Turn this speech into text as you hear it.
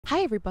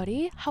Hi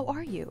everybody, how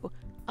are you?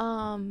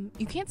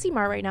 You can't see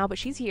Mar right now, but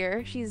she's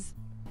here. She's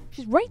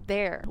right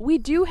there. We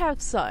do have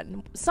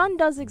sun. Sun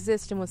does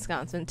exist in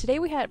Wisconsin. Today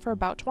we had it for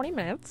about 20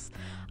 minutes.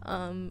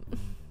 I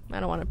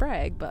don't want to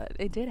brag, but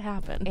it did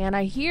happen. And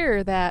I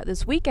hear that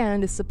this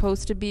weekend is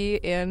supposed to be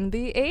in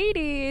the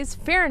 80s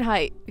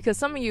Fahrenheit, because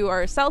some of you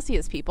are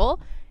Celsius people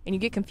and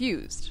you get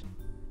confused.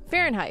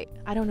 Fahrenheit.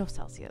 I don't know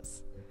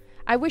Celsius.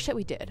 I wish that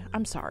we did.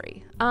 I'm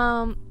sorry.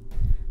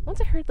 Once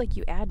I heard like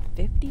you add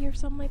 50 or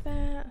something like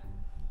that.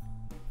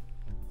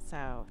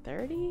 So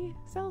 30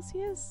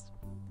 Celsius?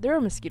 There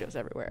are mosquitoes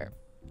everywhere.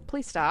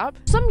 Please stop.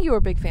 Some of you are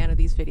a big fan of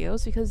these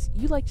videos because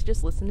you like to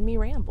just listen to me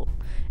ramble.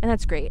 And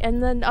that's great.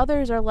 And then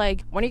others are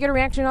like, when are you going to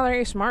react to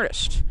another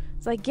smartest?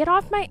 It's like, get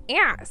off my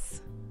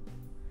ass.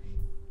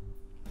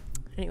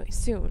 Anyway,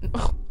 soon.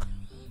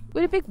 We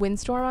had a big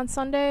windstorm on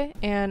Sunday,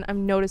 and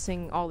I'm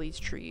noticing all these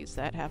trees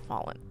that have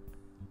fallen.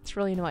 It's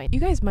really annoying.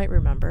 You guys might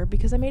remember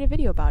because I made a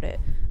video about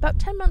it. About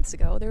 10 months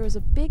ago, there was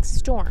a big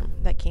storm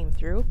that came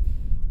through,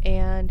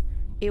 and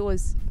it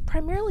was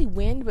primarily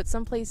wind, but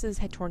some places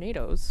had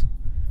tornadoes.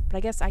 But I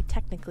guess I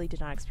technically did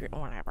not experience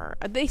whatever.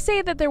 They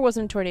say that there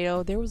wasn't a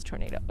tornado. There was a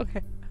tornado.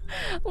 Okay.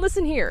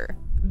 Listen here.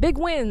 Big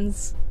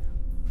winds.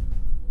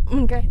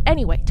 Okay.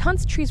 Anyway,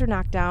 tons of trees were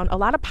knocked down. A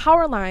lot of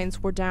power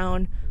lines were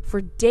down for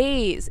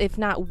days, if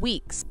not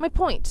weeks. My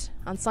point,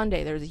 on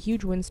Sunday, there was a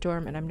huge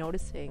windstorm, and I'm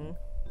noticing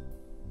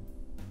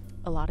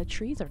a lot of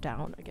trees are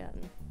down again.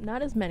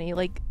 Not as many.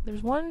 Like,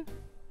 there's one,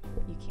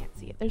 you can't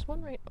see it. There's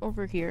one right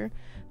over here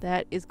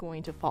that is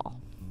going to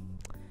fall.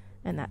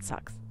 And that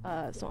sucks.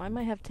 So I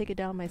might have to take it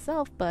down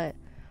myself, but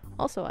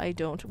also I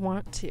don't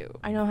want to.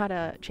 I know how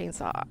to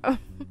chainsaw.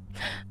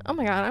 Oh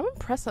my god, I'm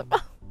impressive.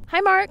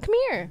 Hi Mark, come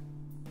here.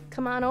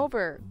 Come on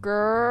over,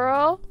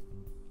 girl.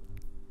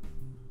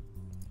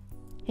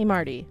 Hey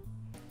Marty.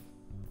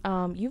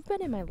 You've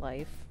been in my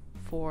life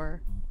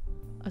for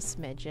a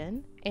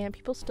smidgen, and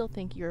people still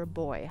think you're a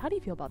boy. How do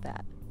you feel about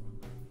that?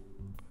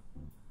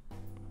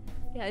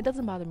 Yeah, it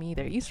doesn't bother me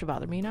either. It used to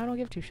bother me. Now I don't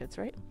give two shits,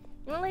 right?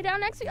 You wanna lay down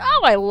next to you?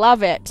 Oh, I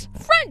love it.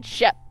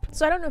 Friendship.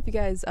 So I don't know if you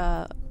guys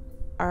are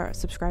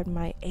subscribed to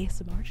my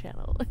ASMR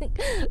channel.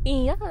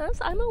 Yes,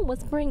 I'm a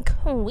whispering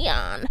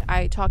Korean.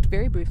 I talked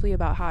very briefly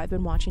about how I've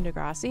been watching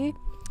Degrassi,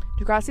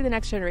 The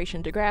Next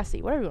Generation,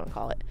 Degrassi, whatever you want to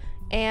call it.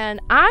 And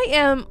I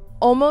am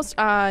almost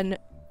on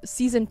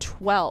season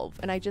 12,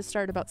 and I just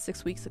started about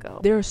 6 weeks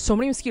ago. There are so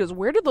many mosquitoes.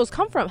 Where did those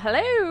come from?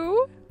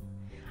 Hello?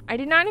 I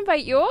did not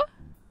invite you.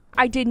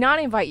 I did not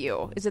invite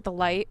you. Is it the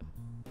light?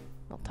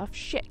 Well, tough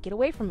shit. Get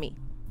away from me.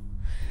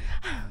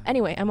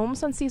 Anyway, I'm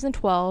almost on season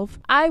 12.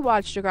 I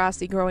watched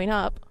Degrassi growing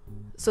up,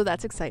 so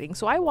that's exciting.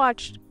 So I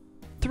watched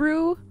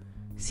through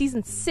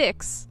season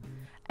 6,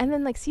 and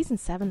then like season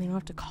 7, they went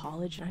off to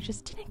college, and I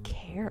just didn't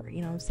care,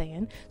 you know what I'm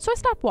saying? So I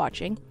stopped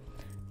watching.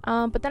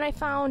 But then I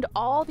found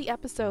all the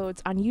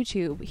episodes on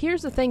YouTube.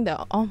 Here's the thing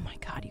though. Oh my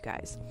god, you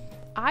guys.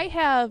 I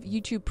have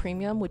YouTube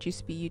Premium, which used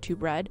to be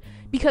YouTube Red,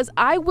 because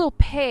I will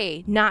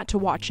pay not to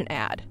watch an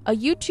ad. A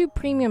YouTube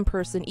Premium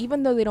person,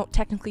 even though they don't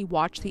technically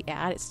watch the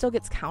ad, it still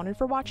gets counted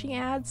for watching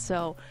ads.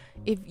 So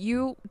if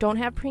you don't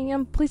have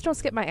Premium, please don't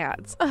skip my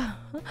ads. Oh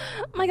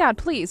my god,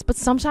 please. But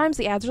sometimes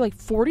the ads are like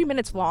 40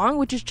 minutes long,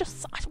 which is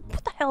just,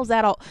 what the hell is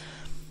that all?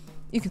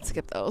 You can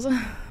skip those.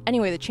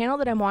 Anyway, the channel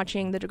that I'm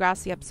watching the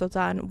Degrassi episodes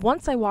on,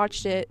 once I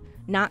watched it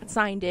not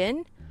signed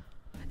in,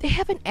 they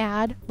have an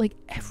ad like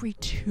every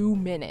 2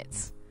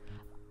 minutes.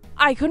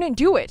 I couldn't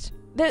do it.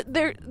 They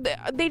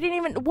didn't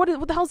even, what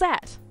the hell's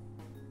that?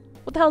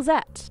 What the hell's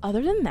that?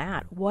 Other than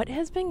that, what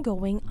has been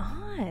going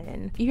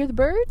on? You hear the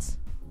birds?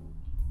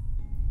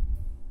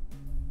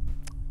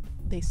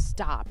 They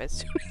stop as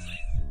soon as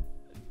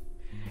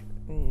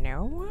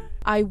No.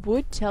 I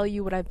would tell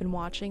you what I've been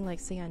watching, like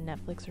say on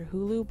Netflix or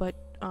Hulu, but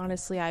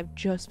honestly, I've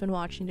just been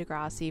watching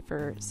Degrassi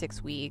for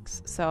 6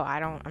 weeks, so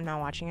I'm not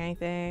watching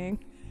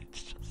anything.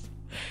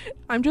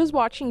 I'm just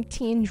watching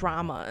teen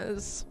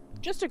dramas.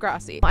 Just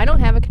Degrassi. I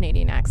don't have a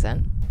Canadian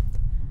accent.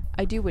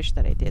 I do wish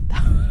that I did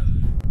though.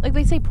 Like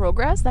they say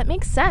progress, that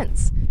makes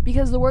sense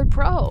because the word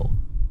pro.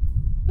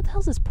 What the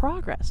hell is this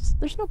progress?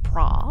 There's no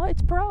pra,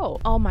 it's pro.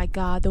 Oh my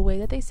god, the way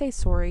that they say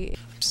sorry.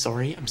 I'm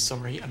sorry.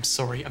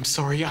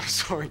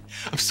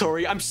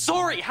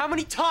 How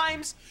many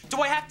times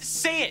do I have to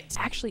say it?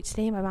 Actually,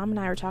 today my mom and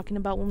I were talking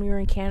about when we were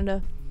in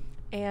Canada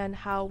and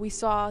how we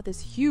saw this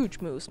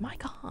huge moose. My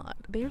god,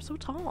 they are so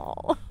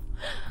tall.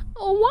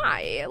 Oh,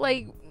 why?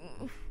 Like,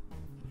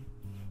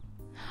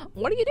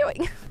 what are you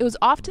doing? It was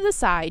off to the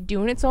side,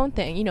 doing its own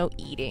thing, you know,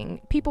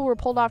 eating. People were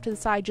pulled off to the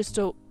side just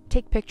to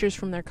take pictures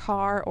from their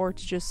car or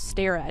to just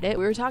stare at it.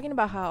 We were talking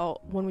about how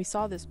when we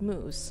saw this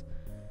moose,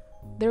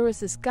 there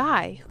was this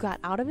guy who got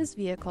out of his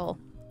vehicle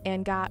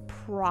and got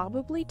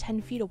probably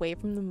 10 feet away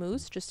from the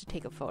moose just to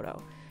take a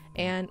photo.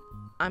 And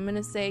I'm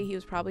gonna say he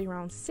was probably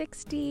around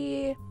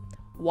 60,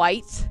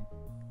 white.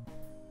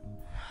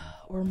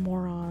 We're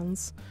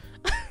morons.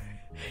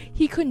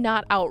 He could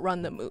not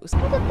outrun the moose.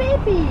 Look at the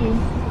baby.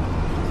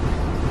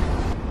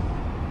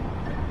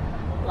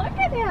 Look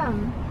at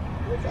him.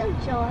 He's so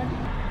chillin'.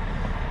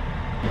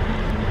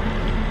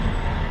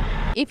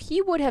 If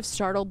he would have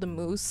startled the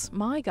moose,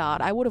 my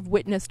God, I would have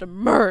witnessed a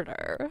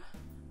murder.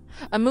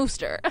 A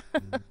mooster.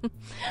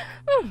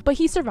 But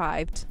he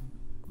survived.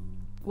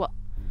 Well,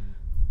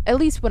 at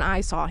least when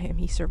I saw him,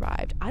 he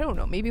survived. I don't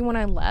know. Maybe when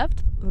I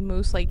left, the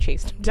moose like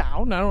chased him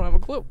down. I don't have a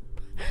clue.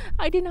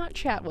 I did not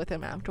chat with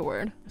him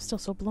afterward. I'm still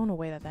so blown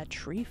away that that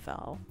tree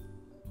fell.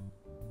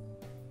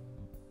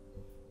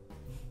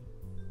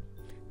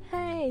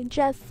 Hey,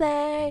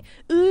 Jessie.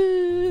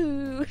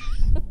 Ooh.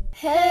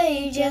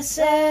 Hey,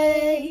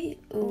 Jessie.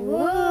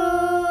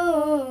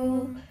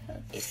 Ooh.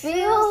 It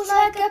feels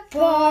like a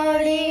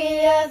party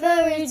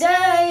every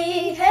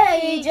day.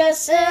 Hey,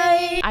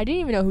 Jessie. I didn't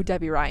even know who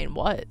Debbie Ryan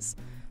was,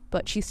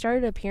 but she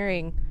started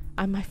appearing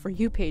on my For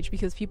You page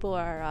because people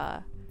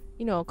are,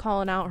 you know,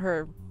 calling out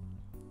her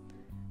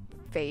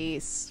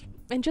face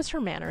and just her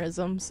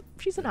mannerisms.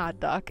 She's an odd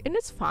duck, and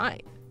it's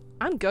fine.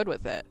 I'm good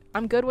with it.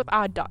 I'm good with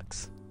odd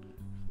ducks.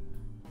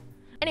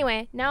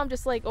 Anyway, now I'm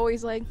just like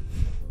always like,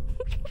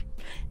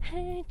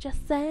 hey,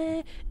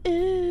 Jessie,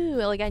 ooh.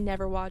 Like, I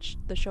never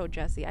watched the show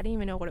Jessie. I didn't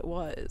even know what it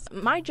was.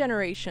 My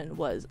generation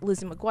was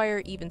Lizzie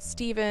McGuire, Even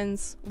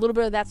Stevens, a little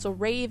bit of That's So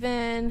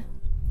Raven,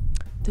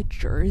 The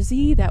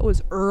Jersey. That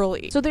was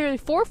early. So there were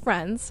 4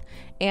 friends,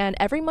 and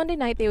every Monday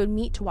night they would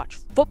meet to watch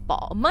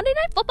football. Monday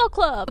Night Football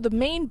Club. The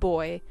main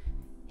boy,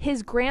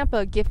 his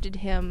grandpa gifted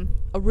him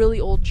a really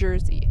old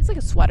jersey. It's like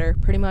a sweater,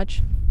 pretty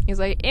much. He's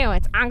like, ew,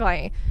 it's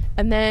ugly.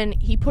 And then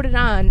he put it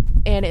on,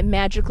 and it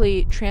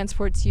magically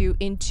transports you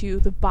into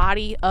the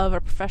body of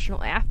a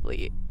professional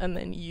athlete. And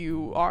then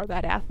you are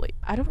that athlete.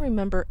 I don't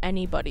remember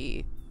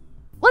anybody.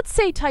 Let's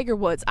say Tiger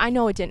Woods. I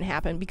know it didn't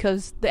happen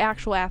because the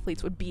actual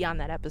athletes would be on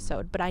that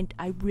episode. But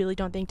I really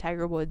don't think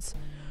Tiger Woods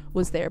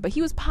was there. But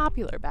he was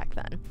popular back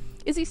then.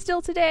 Is he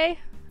still today?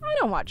 I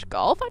don't watch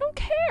golf. I don't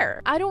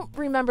care. I don't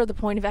remember the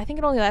point of it. I think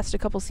it only lasted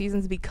a couple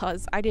seasons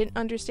because I didn't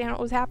understand what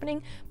was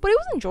happening. But it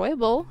was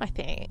enjoyable, I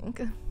think.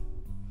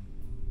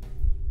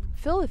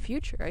 Phil the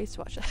Future. I used to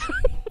watch that.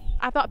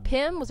 I thought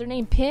Pim, was her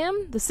name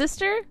Pim? The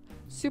sister?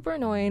 Super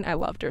annoying. I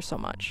loved her so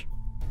much.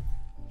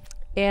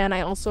 And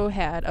I also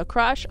had a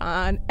crush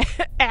on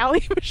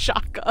Allie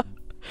Mashaka.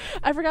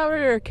 I forgot what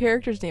her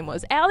character's name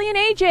was. Allie and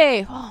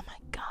AJ. Oh my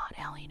God,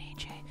 Allie and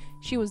AJ.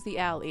 She was the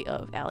Allie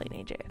of Allie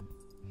and AJ.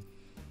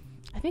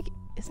 I think,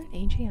 isn't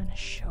AJ on a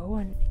show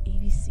on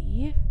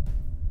ABC?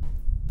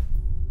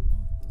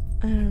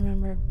 I don't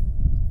remember.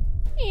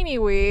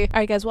 Anyway.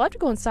 Alright guys, we'll have to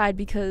go inside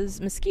because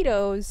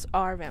mosquitoes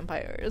are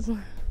vampires.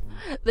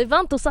 They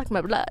want to suck my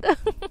blood.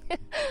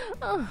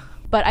 Oh.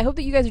 But I hope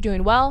that you guys are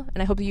doing well,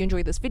 and I hope that you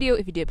enjoyed this video.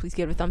 If you did, please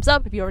give it a thumbs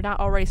up. If you are not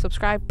already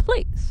subscribed,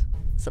 please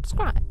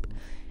subscribe.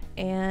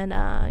 And,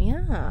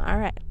 yeah,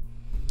 alright.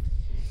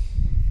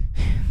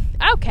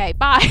 Okay,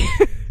 bye.